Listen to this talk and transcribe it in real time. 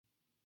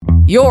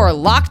Your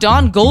Locked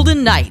On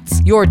Golden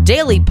Knights, your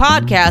daily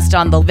podcast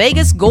on the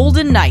Vegas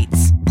Golden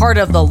Knights, part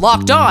of the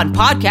Locked On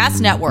Podcast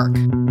Network.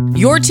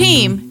 Your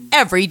team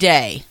every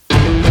day.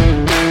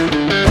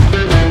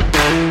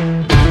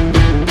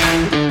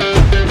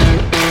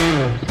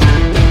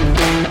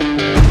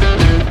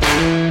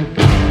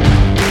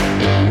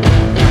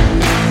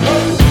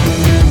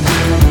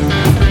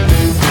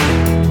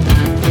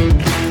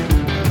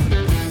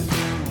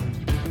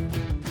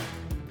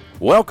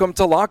 Welcome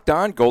to Locked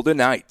On Golden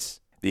Knights.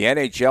 The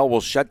NHL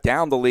will shut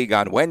down the league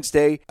on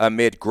Wednesday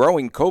amid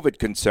growing COVID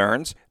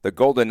concerns. The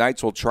Golden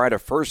Knights will try to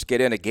first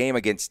get in a game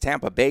against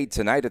Tampa Bay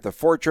tonight at the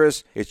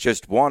Fortress. It's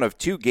just one of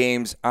two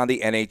games on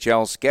the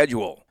NHL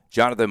schedule.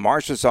 Jonathan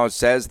Marchessault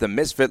says the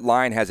Misfit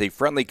line has a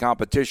friendly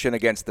competition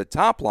against the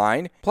top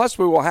line. Plus,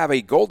 we will have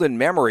a golden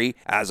memory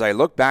as I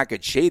look back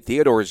at Shea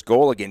Theodore's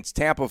goal against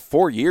Tampa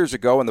 4 years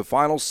ago in the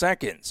final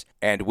seconds.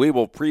 And we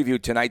will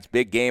preview tonight's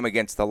big game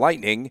against the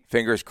Lightning.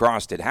 Fingers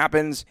crossed it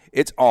happens.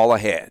 It's all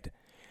ahead.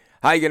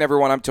 Hi again,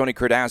 everyone. I'm Tony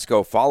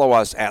Cardasco. Follow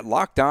us at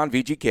Locked On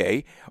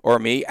VGK or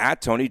me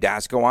at Tony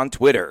Dasco on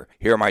Twitter.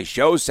 Hear my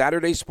show,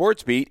 Saturday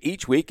Sports Beat,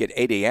 each week at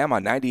 8 a.m.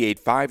 on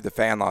 98.5 The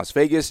Fan Las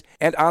Vegas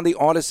and on the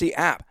Odyssey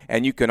app.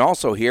 And you can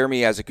also hear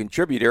me as a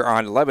contributor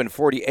on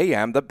 11:40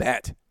 a.m. The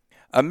Bet.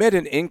 Amid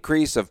an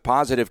increase of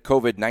positive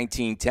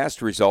COVID-19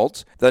 test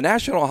results, the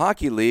National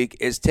Hockey League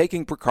is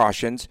taking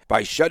precautions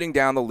by shutting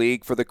down the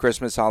league for the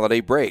Christmas holiday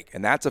break,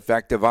 and that's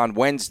effective on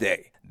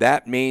Wednesday.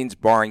 That means,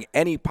 barring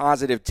any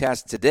positive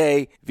tests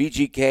today,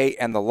 VGK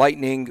and the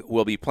Lightning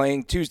will be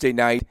playing Tuesday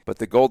night, but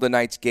the Golden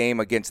Knights game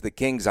against the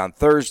Kings on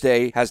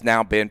Thursday has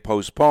now been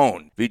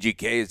postponed.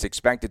 VGK is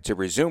expected to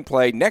resume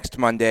play next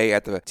Monday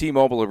at the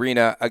T-Mobile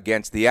Arena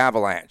against the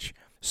Avalanche.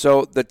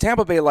 So the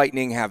Tampa Bay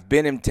Lightning have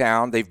been in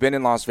town. They've been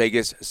in Las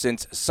Vegas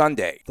since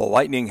Sunday. The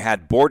Lightning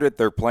had boarded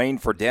their plane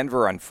for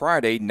Denver on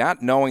Friday,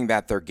 not knowing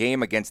that their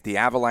game against the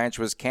Avalanche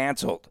was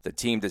canceled. The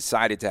team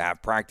decided to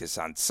have practice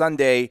on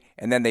Sunday,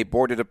 and then they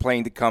boarded a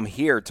plane to come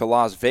here to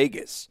Las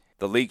Vegas.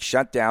 The league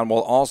shutdown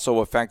will also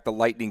affect the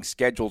Lightning's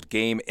scheduled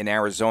game in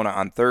Arizona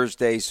on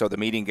Thursday, so the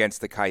meeting against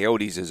the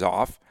Coyotes is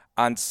off.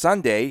 On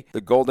Sunday,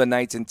 the Golden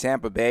Knights in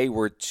Tampa Bay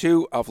were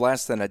two of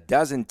less than a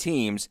dozen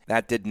teams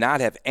that did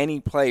not have any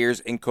players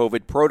in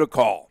COVID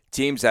protocol.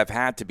 Teams have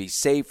had to be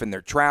safe in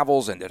their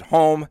travels and at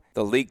home.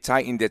 The league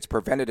tightened its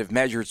preventative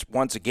measures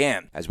once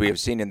again, as we have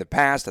seen in the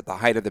past at the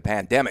height of the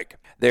pandemic.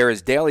 There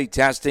is daily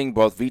testing.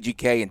 Both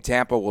VGK and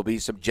Tampa will be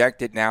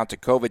subjected now to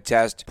COVID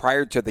tests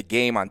prior to the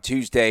game on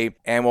Tuesday,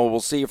 and we'll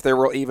see if there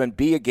will even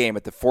be a game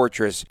at the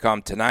Fortress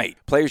come tonight.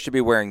 Players should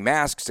be wearing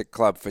masks at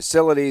club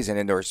facilities and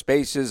indoor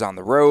spaces on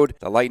the road.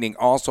 The Lightning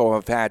also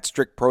have had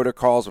strict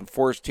protocols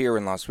enforced here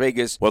in Las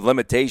Vegas with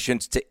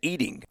limitations to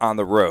eating on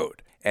the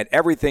road. And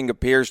everything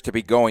appears to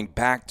be going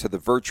back to the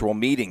virtual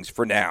meetings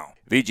for now.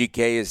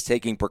 VGK is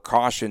taking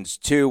precautions,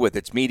 too, with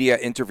its media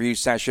interview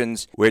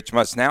sessions, which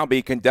must now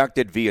be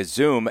conducted via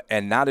Zoom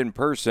and not in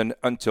person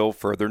until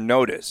further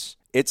notice.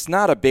 It's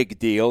not a big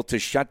deal to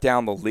shut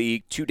down the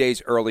league 2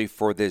 days early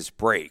for this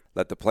break.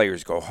 Let the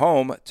players go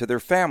home to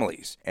their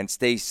families and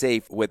stay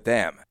safe with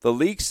them. The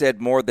league said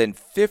more than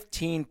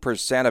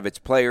 15% of its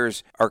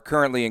players are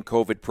currently in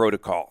COVID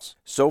protocols.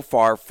 So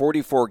far,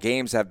 44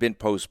 games have been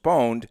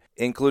postponed,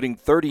 including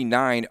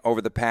 39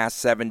 over the past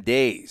 7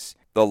 days.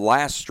 The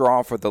last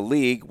straw for the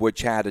league,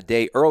 which had a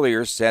day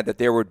earlier said that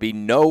there would be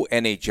no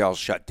NHL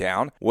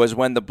shutdown, was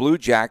when the Blue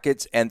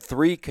Jackets and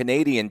 3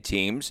 Canadian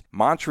teams,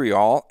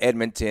 Montreal,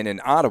 Edmonton,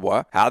 and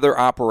Ottawa, had their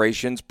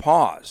operations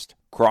paused.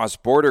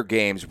 Cross-border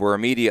games were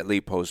immediately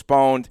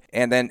postponed,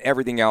 and then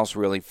everything else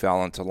really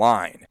fell into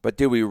line. But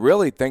do we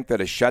really think that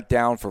a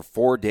shutdown for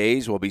 4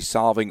 days will be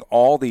solving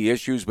all the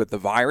issues with the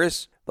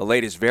virus? The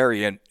latest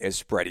variant is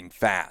spreading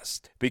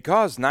fast.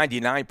 Because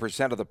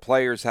 99% of the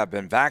players have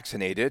been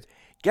vaccinated,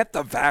 get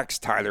the vax,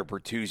 Tyler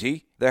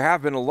Bertuzzi. There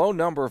have been a low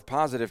number of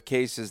positive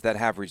cases that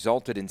have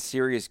resulted in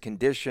serious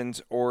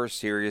conditions or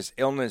serious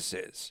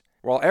illnesses.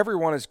 While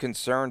everyone is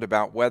concerned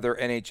about whether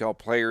NHL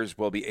players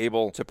will be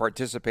able to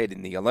participate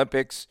in the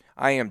Olympics,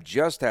 I am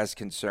just as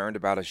concerned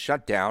about a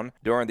shutdown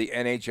during the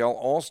NHL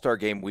All-Star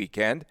Game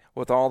weekend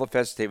with all the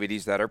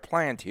festivities that are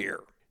planned here.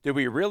 Do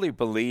we really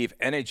believe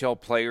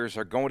NHL players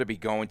are going to be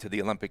going to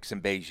the Olympics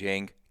in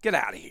Beijing? Get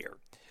out of here.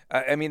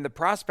 The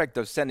prospect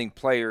of sending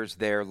players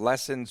there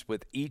lessens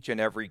with each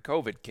and every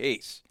COVID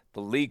case.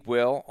 The league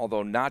will,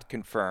 although not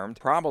confirmed,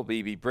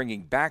 probably be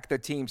bringing back the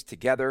teams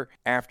together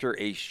after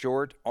a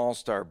short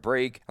All-Star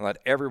break and let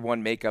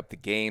everyone make up the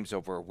games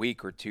over a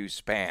week or two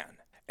span.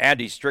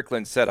 Andy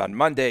Strickland said on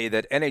Monday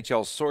that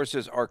NHL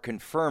sources are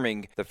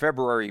confirming the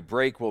February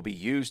break will be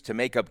used to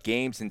make up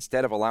games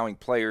instead of allowing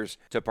players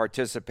to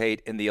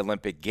participate in the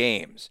Olympic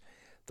Games.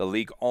 The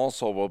league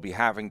also will be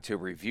having to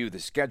review the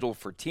schedule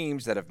for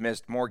teams that have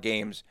missed more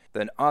games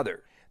than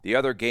others. The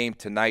other game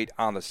tonight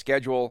on the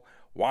schedule,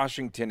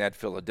 Washington at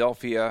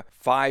Philadelphia.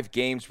 5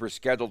 games were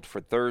scheduled for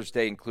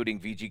Thursday,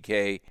 including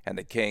VGK and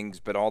the Kings,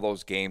 but all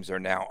those games are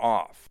now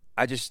off.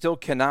 I just still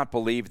cannot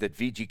believe that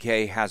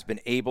VGK has been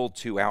able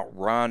to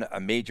outrun a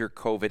major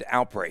COVID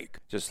outbreak.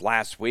 Just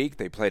last week,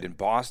 they played in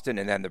Boston,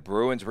 and then the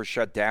Bruins were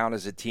shut down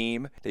as a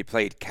team. They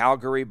played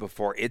Calgary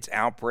before its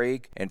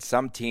outbreak, and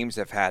some teams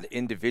have had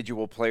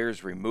individual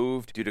players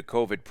removed due to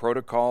COVID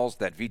protocols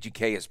that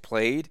VGK has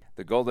played.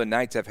 The Golden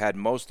Knights have had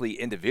mostly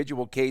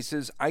individual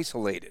cases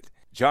isolated.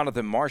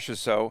 Jonathan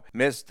Marchessault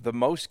missed the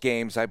most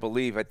games, I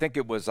believe. I think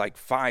it was like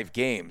 5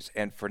 games.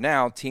 And for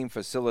now, team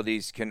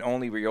facilities can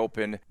only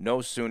reopen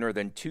no sooner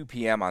than 2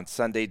 p.m. on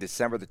Sunday,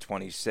 December the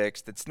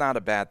 26th. It's not a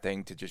bad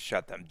thing to just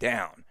shut them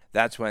down.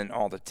 That's when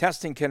all the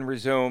testing can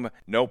resume.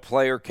 No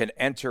player can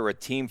enter a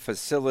team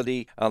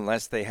facility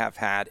unless they have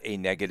had a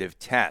negative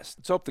test.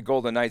 Let's hope the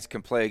Golden Knights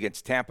can play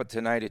against Tampa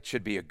tonight. It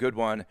should be a good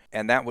one,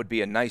 and that would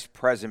be a nice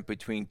present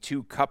between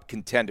 2 cup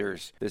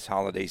contenders this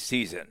holiday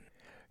season.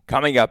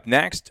 Coming up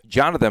next,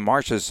 Jonathan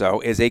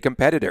Marchessault is a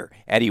competitor,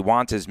 and he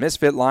wants his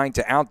Misfit line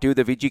to outdo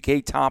the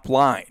VGK top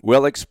line.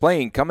 We'll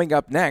explain coming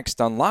up next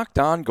on Locked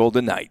On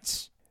Golden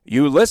Knights.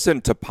 You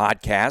listen to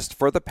podcast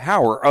for the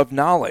power of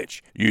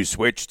knowledge. You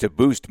switch to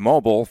Boost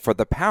Mobile for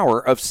the power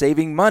of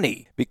saving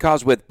money.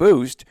 Because with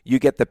Boost, you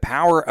get the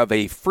power of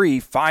a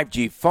free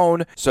 5G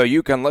phone so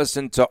you can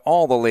listen to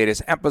all the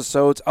latest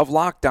episodes of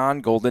Locked On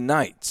Golden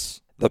Knights.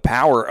 The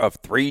power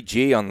of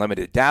 3G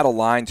unlimited data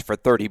lines for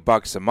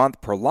 $30 a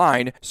month per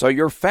line so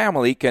your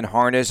family can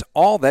harness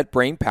all that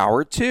brain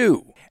power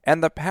too.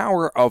 And the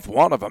power of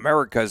one of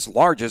America's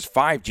largest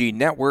 5G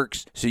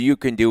networks so you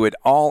can do it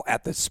all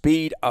at the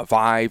speed of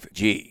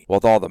 5G.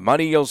 With all the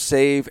money you'll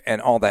save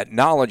and all that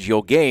knowledge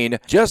you'll gain,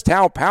 just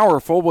how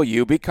powerful will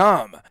you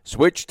become?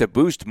 Switch to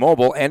Boost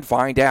Mobile and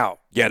find out.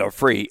 Get a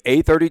free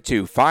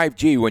A32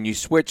 5G when you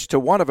switch to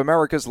one of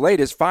America's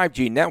latest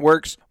 5G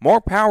networks.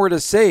 More power to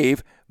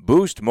save.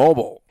 Boost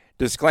Mobile.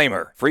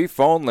 Disclaimer, free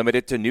phone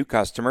limited to new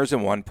customers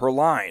and 1 per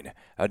line.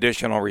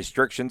 Additional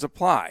restrictions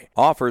apply.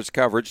 Offers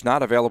coverage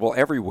not available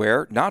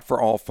everywhere, not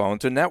for all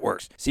phones and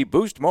networks. See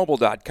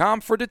boostmobile.com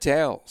for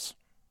details.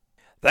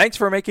 Thanks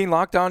for making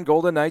Locked On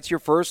Golden Knights your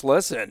first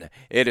listen.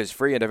 It is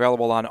free and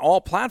available on all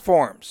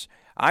platforms.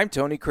 I'm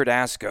Tony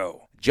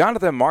Cardasco.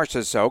 Jonathan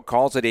Marchessault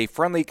calls it a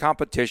friendly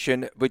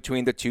competition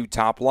between the 2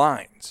 top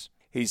lines.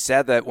 He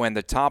said that when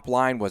the top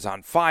line was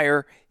on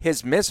fire,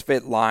 his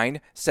Misfit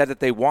line said that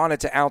they wanted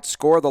to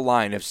outscore the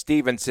line of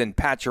Stevenson,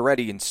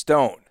 Pacioretty, and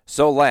Stone.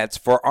 So let's,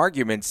 for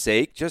argument's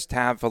sake, just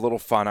have a little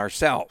fun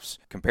ourselves.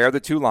 Compare the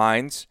 2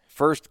 lines.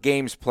 First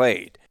games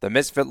played. The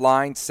Misfit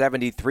line,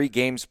 73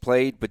 games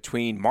played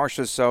between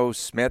Marchessault,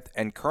 Smith,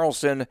 and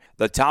Karlsson.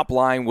 The top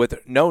line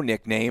with no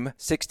nickname,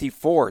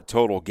 64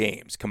 total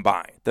games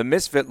combined. The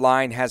Misfit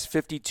line has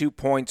 52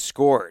 points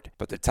scored,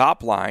 but the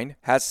top line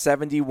has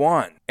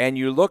 71. And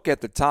you look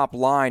at the top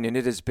line, and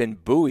it has been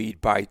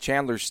buoyed by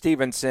Chandler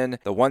Stevenson,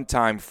 the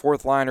one-time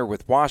 4th liner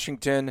with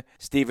Washington.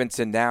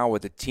 Stevenson now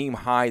with a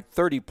team-high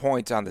 30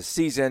 points on the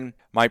season.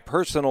 My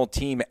personal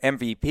team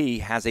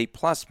MVP has a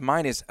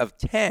plus-minus of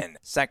 10,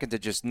 second to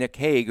just Nick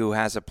Hague, who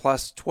has a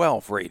plus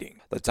 12 rating.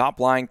 The top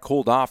line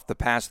cooled off the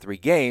past 3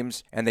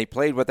 games, and they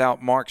played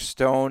without Mark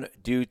Stone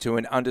due to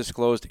an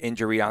undisclosed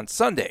injury on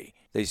Sunday.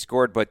 They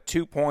scored but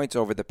 2 points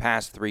over the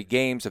past 3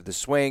 games of the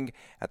swing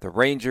at the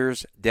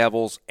Rangers,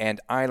 Devils, and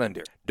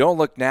Islanders. Don't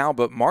look now,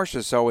 but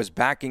Marchessault is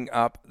backing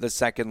up the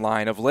second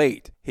line of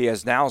late. He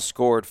has now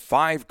scored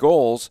 5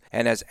 goals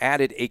and has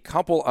added a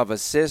couple of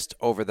assists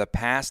over the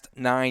past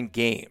 9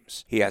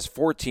 games. He has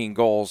 14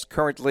 goals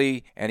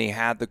currently, and he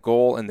had the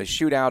goal in the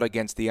shootout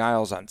against the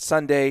Isles on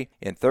Sunday.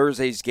 In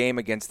Thursday's game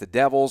against the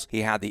Devils,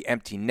 he had the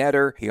empty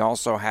netter. He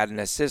also had an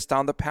assist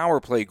on the power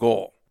play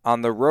goal.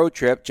 On the road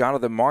trip,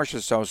 Jonathan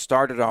Marchessault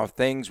started off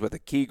things with a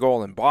key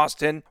goal in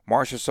Boston.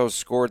 Marchessault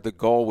scored the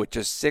goal with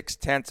just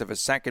 0.6 of a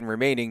second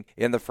remaining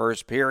in the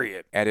first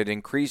period, and it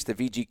increased the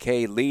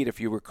VGK lead, if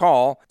you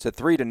recall, to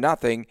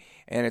 3-0,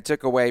 and it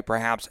took away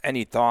perhaps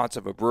any thoughts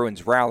of a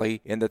Bruins rally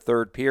in the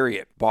third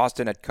period.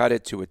 Boston had cut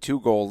it to a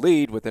 2-goal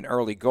lead with an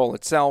early goal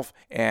itself,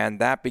 and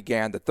that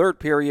began the third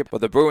period,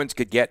 but the Bruins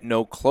could get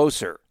no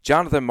closer.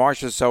 Jonathan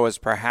Marchessault is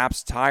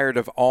perhaps tired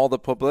of all the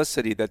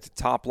publicity that the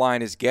top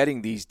line is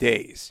getting these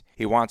days.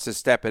 He wants to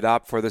step it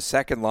up for the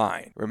second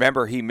line.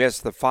 Remember, he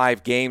missed the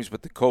 5 games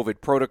with the COVID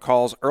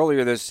protocols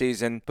earlier this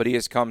season, but he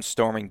has come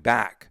storming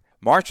back.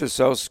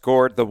 Marchessault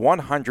scored the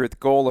 100th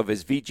goal of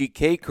his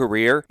VGK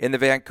career in the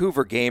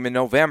Vancouver game in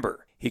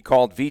November. He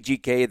called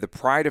VGK the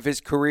pride of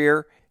his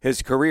career.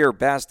 His career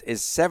best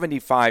is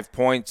 75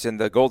 points in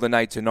the Golden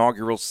Knights'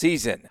 inaugural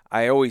season.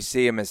 I always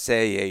see him as,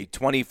 say, a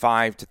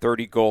 25 to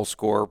 30 goal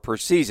scorer per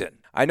season.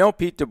 I know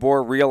Pete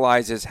DeBoer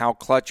realizes how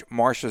clutch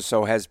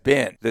Marchessault has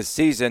been. This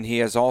season, he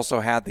has also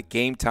had the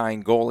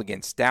game-tying goal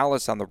against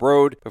Dallas on the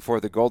road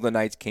before the Golden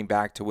Knights came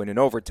back to win in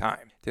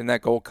overtime. Didn't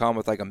that goal come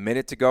with like a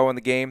minute to go in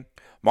the game?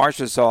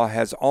 Marchessault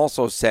has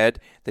also said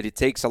that he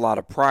takes a lot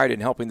of pride in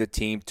helping the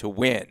team to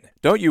win.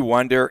 Don't you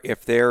wonder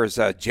if there's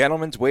a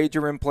gentleman's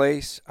wager in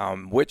place?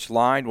 Which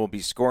line will be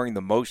scoring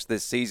the most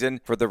this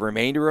season for the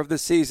remainder of the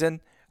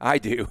season? I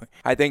do.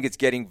 I think it's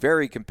getting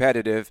very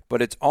competitive,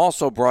 but it's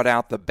also brought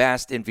out the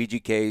best in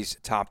VGK's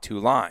top 2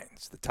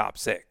 lines, the top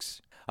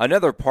 6.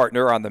 Another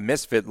partner on the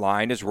Misfit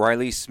line is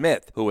Riley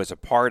Smith, who is a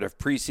part of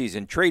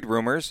preseason trade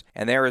rumors,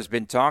 and there has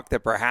been talk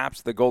that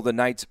perhaps the Golden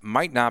Knights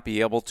might not be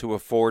able to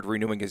afford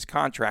renewing his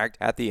contract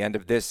at the end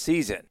of this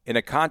season. In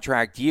a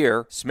contract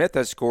year, Smith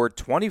has scored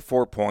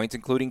 24 points,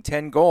 including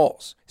 10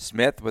 goals.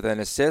 Smith with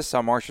an assist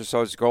on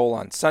Marchessault's goal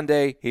on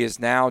Sunday. He is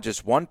now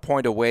just 1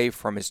 point away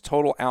from his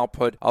total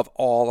output of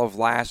all of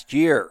last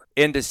year.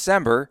 In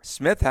December,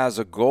 Smith has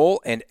a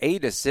goal and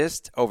 8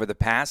 assists over the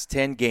past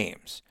 10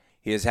 games.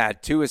 He has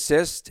had 2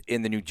 assists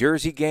in the New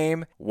Jersey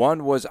game.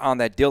 One was on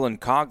that Dylan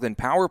Coghlan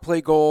power play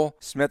goal.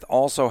 Smith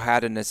also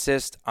had an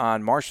assist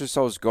on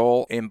Marchessault's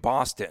goal in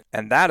Boston,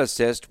 and that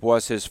assist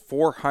was his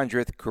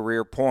 400th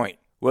career point.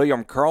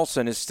 William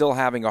Karlsson is still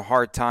having a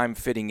hard time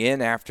fitting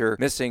in after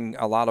missing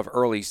a lot of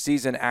early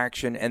season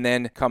action and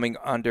then coming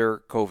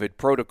under COVID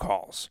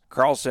protocols.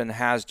 Karlsson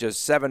has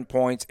just 7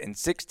 points in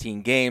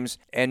 16 games,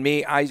 and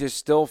I just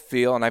still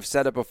feel, and I've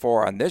said it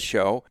before on this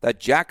show, that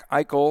Jack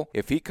Eichel,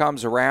 if he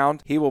comes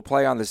around, he will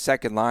play on the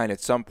second line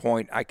at some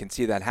point. I can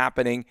see that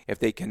happening if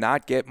they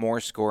cannot get more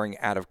scoring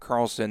out of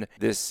Karlsson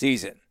this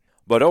season.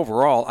 But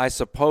overall, I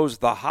suppose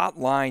the hot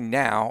line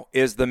now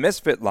is the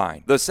Misfit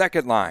line, the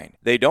second line.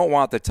 They don't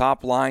want the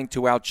top line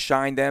to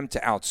outshine them, to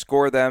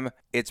outscore them.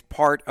 It's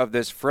part of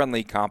this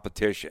friendly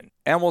competition,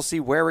 and we'll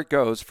see where it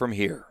goes from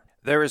here.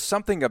 There is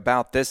something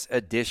about this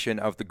edition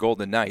of the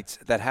Golden Knights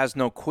that has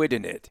no quit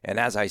in it, and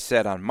as I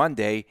said on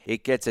Monday,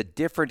 it gets a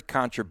different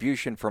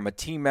contribution from a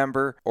team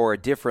member or a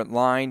different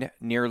line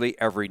nearly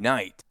every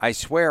night. I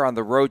swear on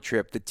the road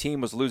trip, the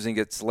team was losing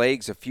its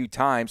legs a few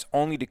times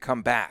only to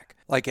come back,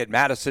 like at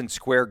Madison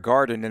Square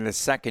Garden in the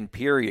second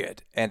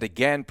period, and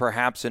again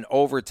perhaps in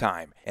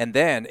overtime. And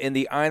then in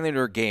the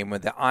Islander game when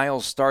the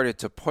Isles started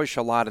to push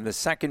a lot in the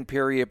second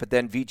period, but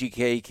then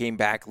VGK came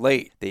back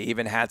late. They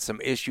even had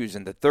some issues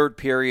in the third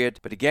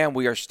period. But again,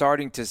 we are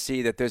starting to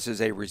see that this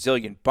is a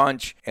resilient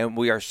bunch, and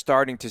we are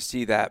starting to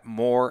see that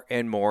more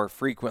and more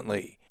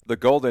frequently. The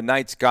Golden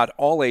Knights got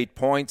all 8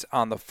 points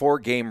on the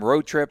 4-game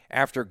road trip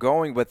after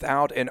going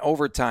without an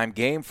overtime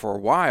game for a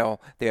while.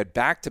 They had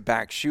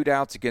back-to-back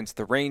shootouts against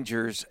the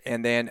Rangers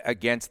and then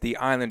against the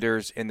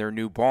Islanders in their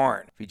new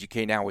barn.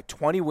 VGK now with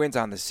 20 wins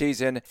on the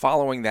season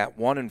following that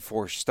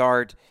 1-4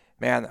 start.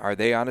 Man, are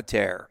they on a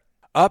tear.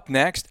 Up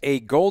next, a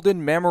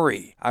golden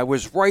memory. I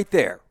was right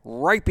there,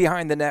 right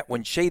behind the net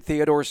when Shea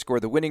Theodore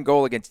scored the winning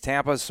goal against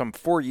Tampa some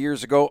 4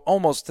 years ago,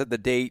 almost to the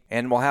date,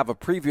 and we'll have a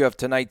preview of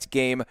tonight's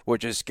game,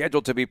 which is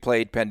scheduled to be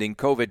played pending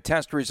COVID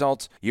test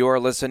results. You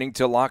are listening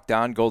to Locked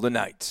On Golden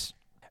Knights.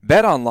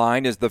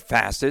 BetOnline is the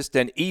fastest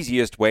and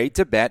easiest way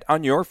to bet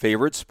on your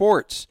favorite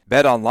sports.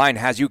 BetOnline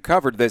has you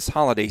covered this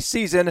holiday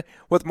season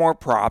with more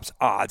props,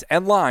 odds,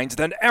 and lines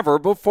than ever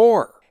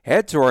before.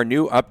 Head to our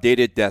new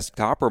updated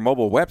desktop or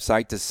mobile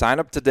website to sign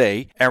up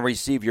today and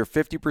receive your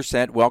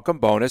 50% welcome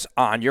bonus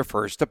on your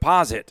first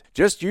deposit.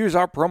 Just use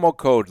our promo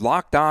code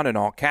LOCKEDON in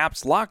all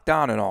caps,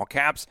 LOCKEDON in all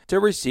caps to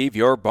receive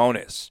your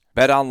bonus.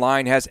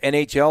 BetOnline has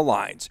NHL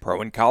lines,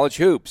 pro and college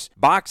hoops,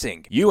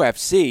 boxing,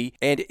 UFC,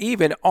 and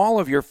even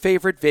all of your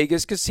favorite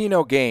Vegas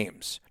casino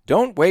games.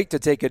 Don't wait to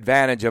take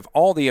advantage of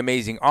all the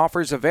amazing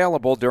offers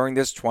available during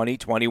this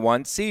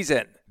 2021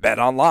 season.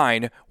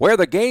 BetOnline, where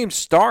the game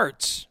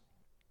starts.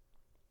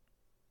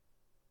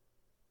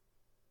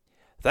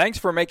 Thanks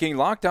for making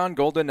Locked On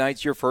Golden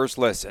Knights your first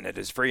listen. It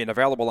is free and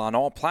available on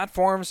all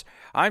platforms.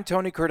 I'm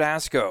Tony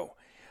Cardasco.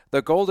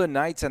 The Golden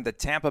Knights and the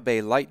Tampa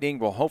Bay Lightning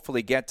will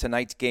hopefully get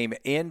tonight's game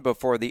in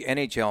before the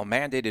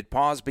NHL-mandated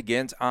pause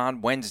begins on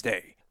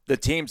Wednesday. The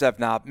teams have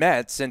not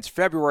met since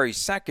February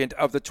 2nd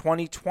of the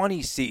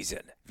 2020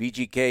 season.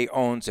 VGK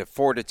owns a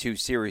 4-2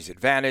 series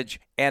advantage,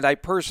 and I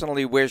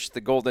personally wish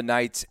the Golden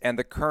Knights and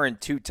the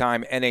current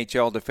two-time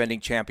NHL defending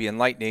champion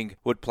Lightning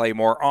would play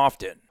more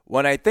often.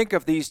 When I think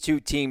of these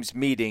two teams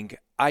meeting,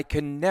 I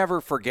can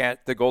never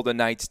forget the Golden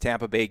Knights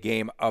Tampa Bay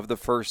game of the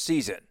first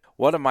season.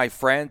 One of my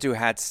friends who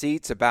had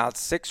seats about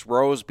 6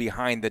 rows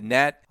behind the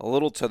net, a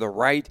little to the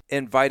right,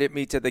 invited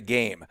me to the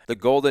game, the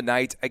Golden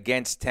Knights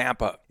against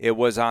Tampa. It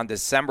was on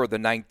December the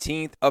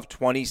 19th of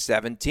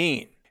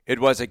 2017. It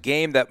was a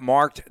game that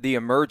marked the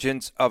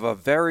emergence of a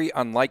very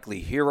unlikely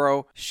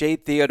hero, Shea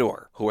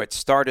Theodore, who had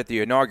started the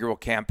inaugural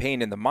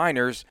campaign in the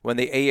minors when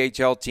the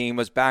AHL team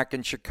was back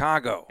in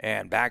Chicago.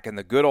 And back in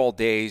the good old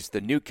days, the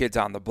new kids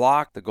on the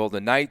block, the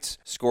Golden Knights,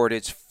 scored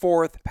its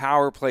 4th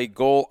power play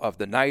goal of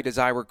the night, as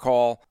I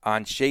recall,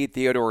 on Shea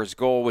Theodore's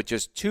goal with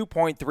just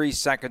 2.3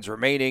 seconds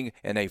remaining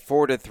in a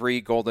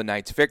 4-3 Golden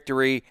Knights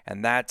victory,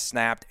 and that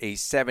snapped a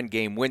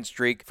 7-game win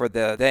streak for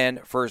the then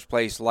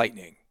first-place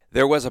Lightning.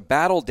 There was a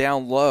battle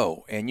down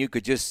low, and you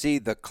could just see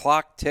the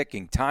clock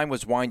ticking. Time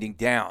was winding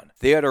down.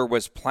 Theodore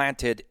was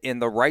planted in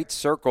the right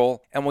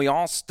circle, and we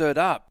all stood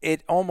up.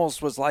 It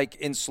almost was like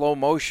in slow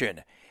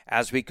motion,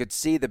 as we could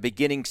see the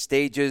beginning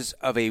stages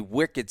of a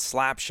wicked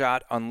slap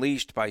shot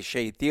unleashed by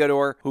Shea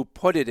Theodore, who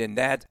put it in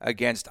net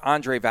against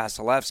Andrei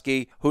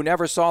Vasilevsky, who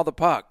never saw the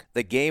puck.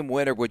 The game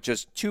winner with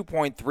just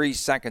 2.3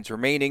 seconds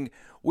remaining.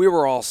 We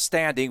were all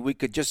standing. We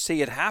could just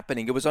see it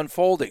happening. It was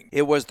unfolding.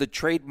 It was the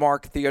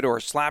trademark Theodore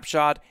slap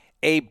shot,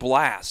 a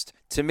blast.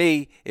 To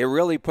me, it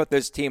really put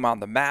this team on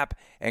the map,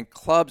 and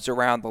clubs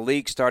around the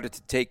league started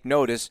to take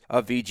notice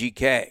of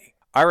VGK.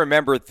 I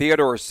remember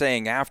Theodore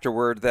saying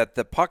afterward that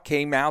the puck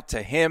came out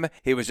to him.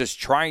 He was just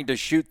trying to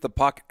shoot the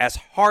puck as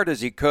hard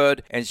as he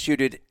could and shoot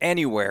it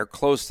anywhere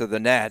close to the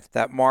net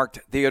that marked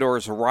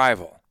Theodore's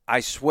arrival. I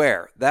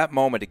swear, that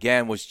moment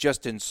again was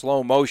just in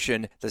slow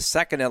motion. The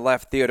second it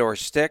left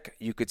Theodore's stick,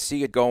 you could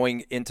see it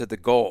going into the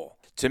goal.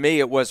 To me,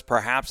 it was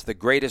perhaps the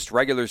greatest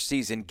regular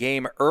season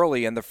game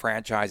early in the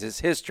franchise's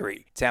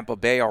history. Tampa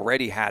Bay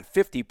already had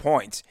 50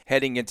 points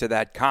heading into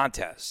that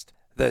contest.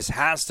 This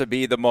has to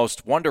be the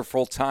most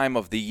wonderful time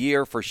of the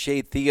year for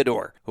Shea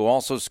Theodore, who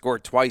also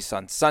scored twice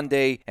on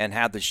Sunday and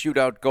had the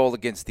shootout goal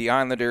against the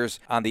Islanders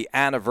on the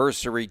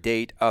anniversary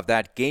date of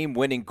that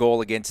game-winning goal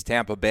against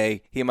Tampa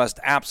Bay. He must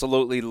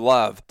absolutely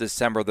love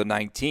December the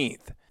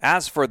 19th.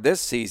 As for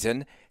this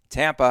season,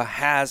 Tampa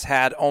has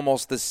had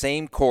almost the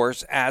same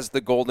course as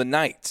the Golden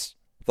Knights.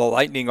 The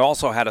Lightning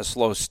also had a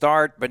slow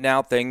start, but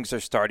now things are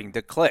starting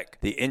to click.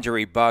 The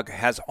injury bug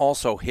has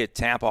also hit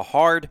Tampa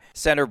hard.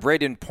 Center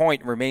Braden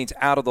Point remains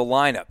out of the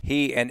lineup.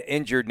 He and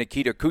injured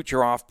Nikita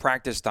Kucherov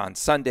practiced on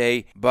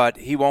Sunday, but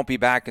he won't be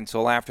back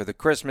until after the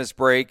Christmas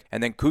break,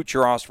 and then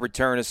Kucherov's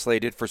return is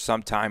slated for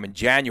sometime in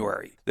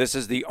January. This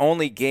is the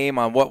only game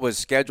on what was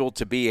scheduled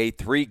to be a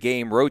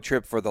 3-game road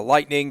trip for the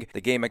Lightning.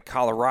 The game at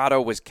Colorado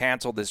was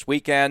canceled this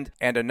weekend,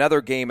 and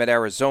another game at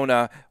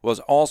Arizona was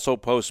also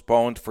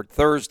postponed for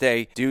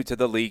Thursday due to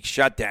the league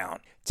shutdown.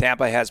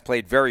 Tampa has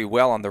played very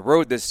well on the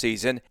road this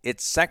season.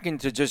 It's second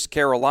to just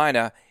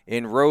Carolina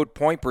in road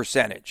point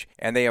percentage,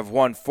 and they have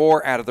won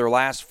 4 out of their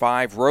last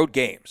 5 road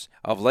games.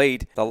 Of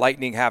late, the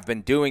Lightning have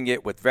been doing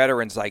it with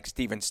veterans like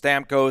Steven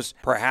Stamkos,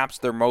 perhaps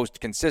their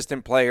most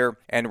consistent player,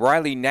 and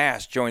Riley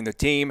Nash joined the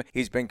team.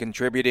 He's been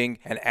contributing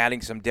and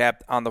adding some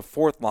depth on the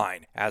fourth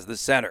line as the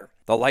center.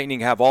 The Lightning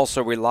have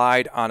also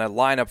relied on a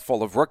lineup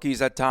full of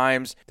rookies at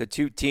times. The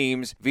two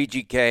teams,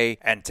 VGK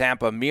and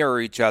Tampa,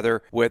 mirror each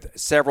other with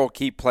several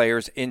key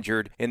players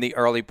injured in the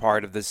early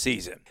part of the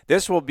season.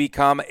 This will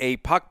become a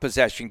puck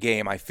possession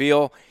game, I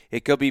feel.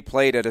 It could be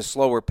played at a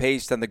slower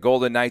pace than the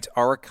Golden Knights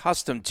are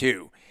accustomed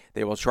to.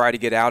 They will try to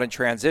get out in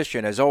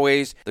transition. As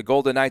always, the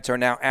Golden Knights are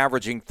now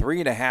averaging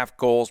 3.5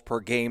 goals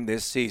per game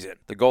this season.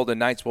 The Golden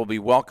Knights will be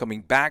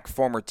welcoming back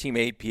former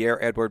teammate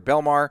Pierre-Edouard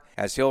Bellemare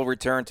as he'll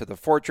return to the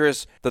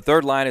Fortress. The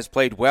third line has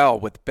played well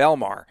with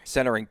Bellemare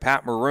centering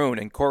Pat Maroon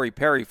and Corey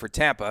Perry for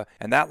Tampa,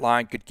 and that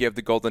line could give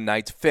the Golden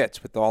Knights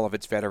fits with all of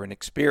its veteran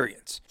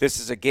experience. This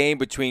is a game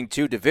between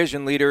two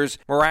division leaders,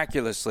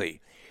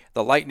 miraculously.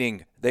 The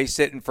Lightning, they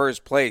sit in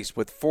first place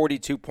with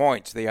 42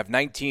 points. They have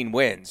 19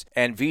 wins,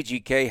 and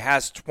VGK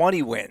has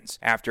 20 wins.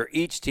 After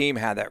each team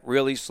had that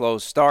really slow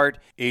start,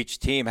 each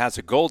team has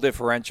a goal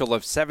differential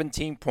of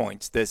 17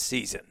 points this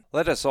season.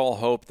 Let us all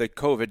hope that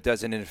COVID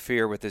doesn't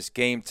interfere with this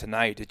game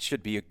tonight. It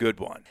should be a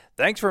good one.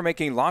 Thanks for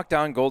making Locked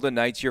On Golden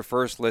Knights your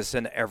first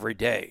listen every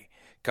day.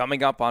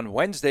 Coming up on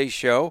Wednesday's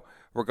show,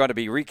 we're going to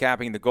be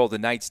recapping the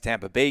Golden Knights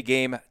Tampa Bay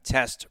game,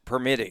 test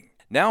permitting.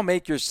 Now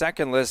make your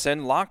second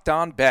listen Locked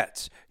On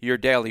Bets, your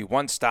daily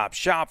one-stop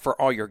shop for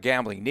all your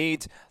gambling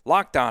needs.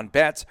 Locked On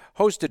Bets,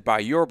 hosted by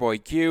your boy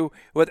Q,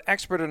 with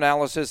expert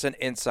analysis and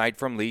insight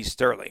from Lee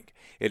Sterling.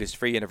 It is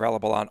free and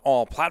available on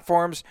all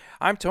platforms.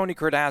 I'm Tony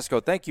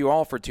Cardasco. Thank you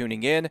all for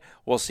tuning in.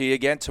 We'll see you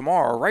again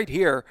tomorrow right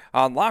here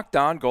on Locked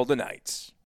On Golden Knights.